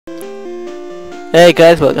Hey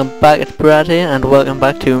guys, welcome back, it's Brad here, and welcome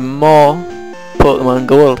back to more Pokemon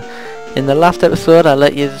Gold. In the last episode I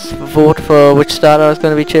let you vote for which starter I was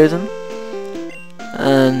going to be choosing,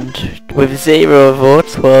 and with 0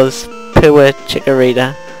 votes was Pure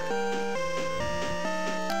Chikorita.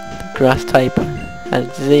 The grass type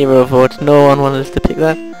had 0 votes, no one wanted us to pick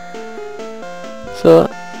that. So,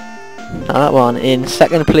 not that one. In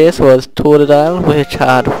second place was Totodile, which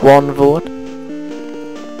had 1 vote.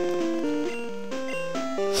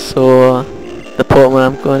 So the Pokemon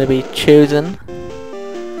I'm going to be choosing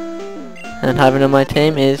and having on my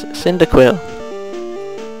team is Cyndaquil,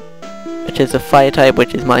 which is a fire type,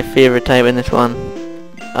 which is my favourite type in this one.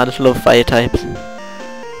 I just love fire types.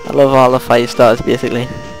 I love all the fire starters basically.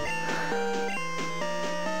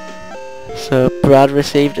 So Brad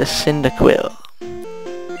received a Cyndaquil.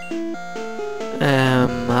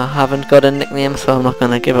 I haven't got a nickname, so I'm not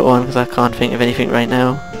going to give it one because I can't think of anything right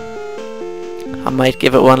now. I might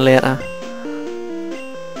give it one later.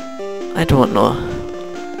 I don't know.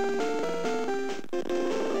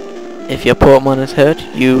 If your Pokemon is hurt,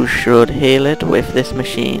 you should heal it with this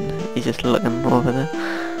machine. He's just looking over there.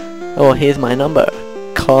 Oh, here's my number.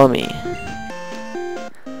 Call me.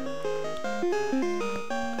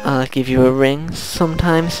 I'll give you a ring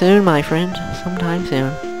sometime soon, my friend. Sometime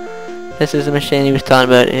soon. This is the machine he was talking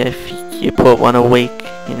about. If you put one a week,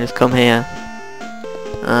 you just come here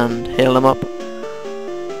and heal them up.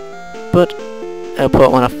 But our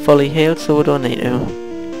Pokemon are fully healed, so we don't need to.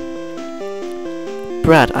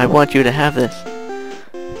 Brad, I want you to have this.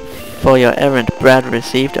 For your errand, Brad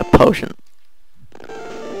received a potion.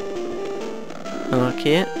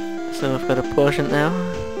 Okay, so I've got a potion now.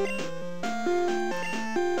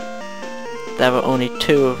 There were only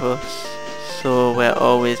 2 of us, so we're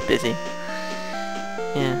always busy.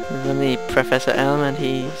 Yeah, there's only Professor Elm and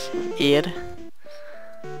he's Aid.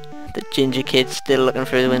 The ginger kid's still looking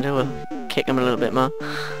through the window. We'll kick him a little bit more.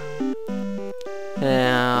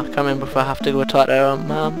 I can't remember if I have to go talk to our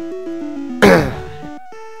mum.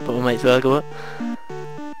 But we might as well go.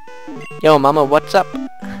 Yo mama, what's up?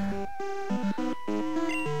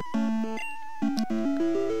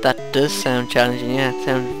 That does sound challenging, yeah, it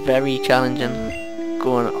sounds very challenging.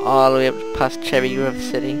 Going all the way up past Cherry Grove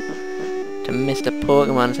City to Mr.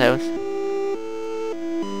 Pokemon's house.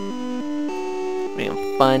 We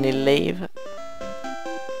can finally leave.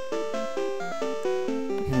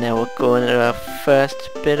 Now we're going to our first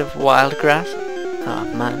bit of wild grass. Oh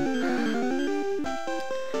man.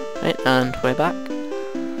 Right, and we're back.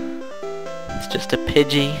 It's just a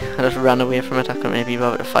Pidgey. I just ran away from it. I couldn't really be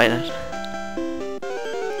bothered to fight it.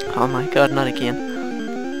 Oh my god, not again.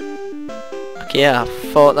 Okay, I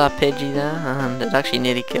fought that Pidgey there and it actually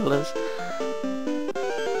nearly killed us.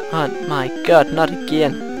 Oh my god, not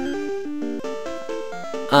again.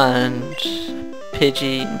 And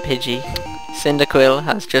Pidgey. Cyndaquil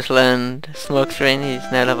has just learned Smoke Screen. He's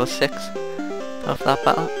now level 6 of that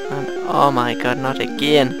battle. And oh my god, not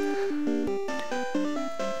again.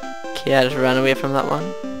 Okay, I just ran away from that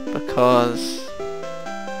one because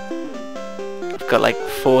I've got like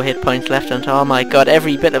 4 hit points left and oh my god,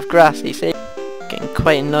 every bit of grass, you see? Getting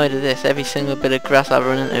quite annoyed at this. Every single bit of grass I've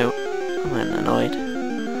run into, I'm getting annoyed.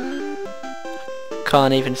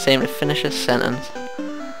 Can't even seem to finish a sentence.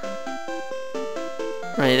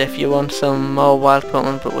 Right, if you want some more wild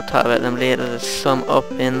Pokemon, but we'll talk about them later, there's some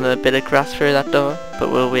up in the bit of grass through that door,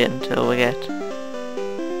 but we'll wait until we get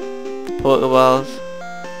the Pokeballs.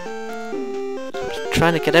 I'm just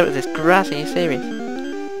trying to get out of this grass, are you serious?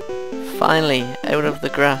 Finally, out of the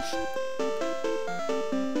grass.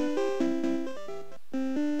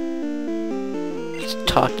 Let's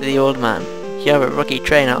talk to the old man. You're a rookie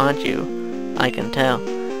trainer, aren't you? I can tell.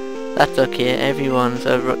 That's okay, everyone's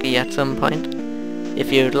a rookie at some point. If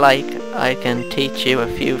you'd like, I can teach you a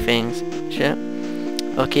few things. Sure.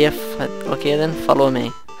 Okay, okay then, follow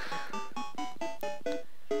me.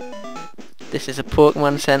 This is a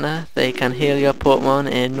Pokemon Center. They can heal your Pokemon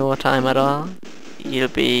in no time at all. You'll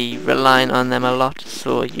be relying on them a lot,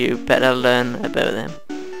 so you better learn about them.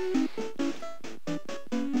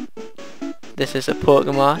 This is a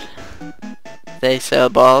Pokemon. They sell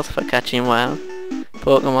balls for catching wild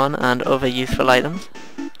Pokemon and other useful items,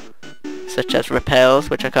 such as repels,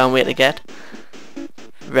 which I can't wait to get.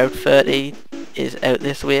 Route 30 is out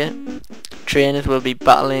this way. Trainers will be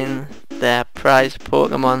battling their prized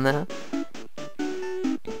Pokemon there.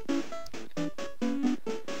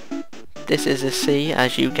 This is a sea,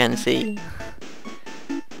 as you can see.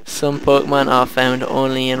 Some Pokemon are found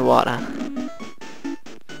only in water.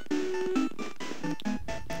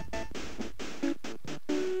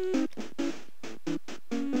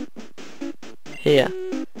 Here,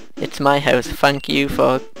 It's my house, thank you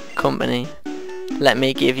for company. Let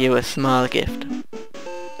me give you a small gift.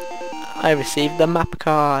 I received the map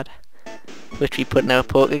card, which we put in our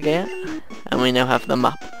poker gear, and we now have the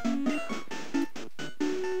map.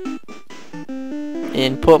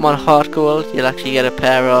 In Pokemon Heart Gold, you'll actually get a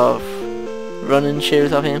pair of running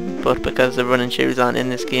shoes of him, but because the running shoes aren't in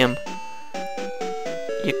this game,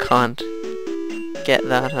 you can't get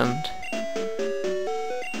that, and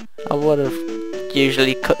I would have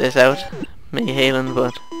usually cut this out, me healing,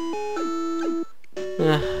 but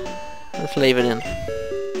let's leave it in.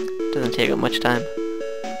 Doesn't take up much time.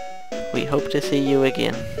 We hope to see you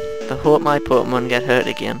again. I hope my Pokemon get hurt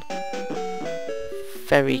again.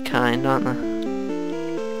 Very kind, aren't they?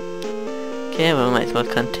 Okay, well, we might as well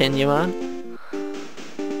continue on.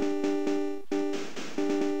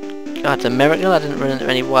 God, it's a miracle I didn't run into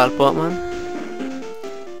any wild Pokemon.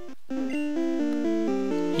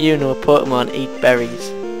 You know Pokemon eat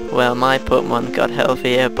berries. Well, my Pokemon got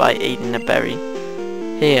healthier by eating a berry.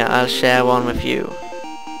 Here, I'll share one with you.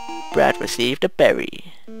 Brad received a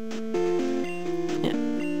berry. Yeah,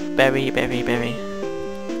 berry.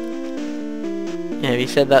 Yeah, he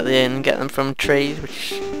said that they didn't get them from trees,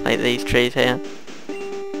 which, like these trees here.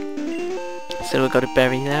 So we've got a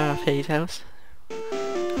berry there off his house.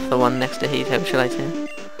 The one next to his house, shall I say.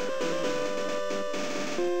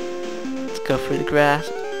 Let's go through the grass.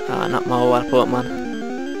 Oh, not more wild Pokemon.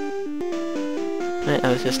 Right,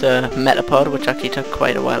 that was just a Metapod, which actually took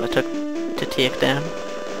quite a while to take down.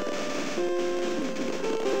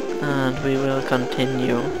 And we will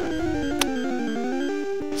continue.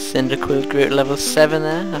 Cyndaquil grew to level 7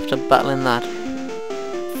 there, after battling that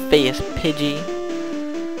fierce Pidgey.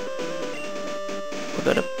 We've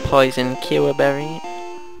got a Poison Cure Berry.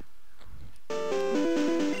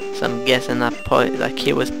 So I'm guessing that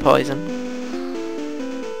cures poison.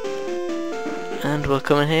 And we'll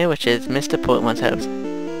come in here, which is Mr. Pokemon's house.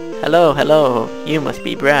 Hello, you must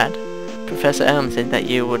be Brad. Professor Elm said that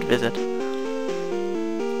you would visit.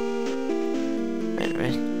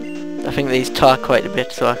 Right. I think these talk quite a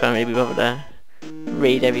bit, so I can't really be bothered to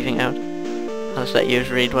read everything out. I'll just let you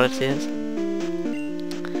read what it says.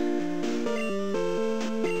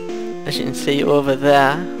 As you can see over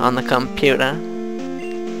there on the computer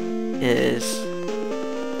is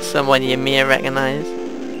someone you may recognise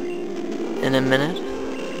in a minute.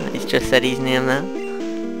 He's just said his name there,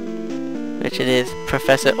 which it is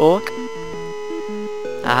Professor Oak.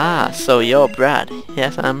 Ah, so you're Brad.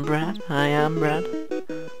 Yes, I'm Brad. I am Brad.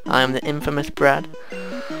 I am the infamous Brad.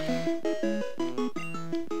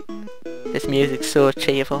 This music's so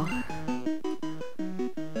cheerful.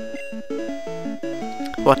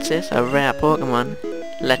 What's this? A rare Pokemon.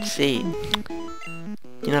 Let's see.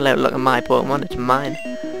 You're not allowed to look at my Pokemon, it's mine.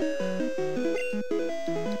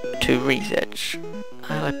 To research.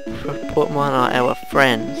 I like Pokemon are our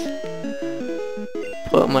friends.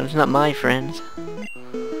 Pokemon is not my friends.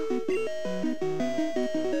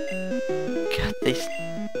 God,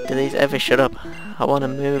 do these ever shut up? I want to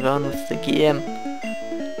move on with the game.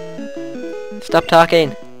 Stop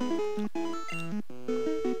talking!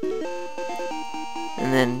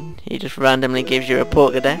 And then he just randomly gives you a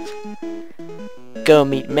Pokédex. Go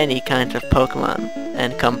meet many kinds of Pokemon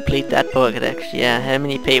and complete that Pokédex. Yeah, how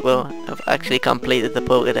many people have actually completed the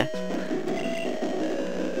Pokédex?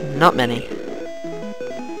 Not many.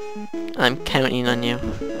 I'm counting on you.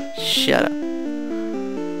 Shut up.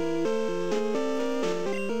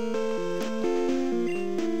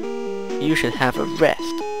 You should have a rest.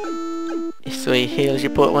 So he heals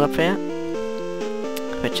your Pokemon up here,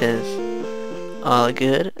 which is all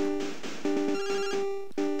good.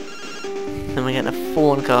 Then we get a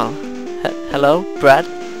phone call. Hello, Brad?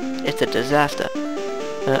 It's a disaster.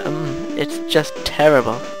 It's just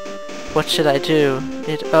terrible. What should I do?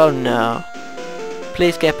 Oh no.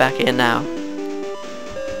 Please get back here now.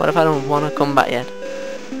 What if I don't want to come back yet?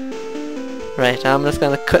 Right, I'm just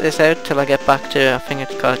going to cut this out till I get back to, I think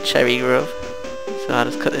it's called Cherry Grove. So I'll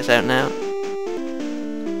just cut this out now.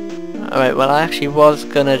 Alright, well I actually was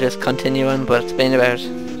going to just continue on, but it's been about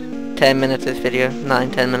 10 minutes this video,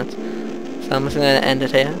 9-10 minutes. So I'm just going to end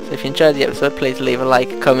it here. So if you enjoyed the episode, please leave a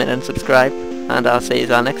like, comment and subscribe. And I'll see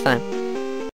you all next time.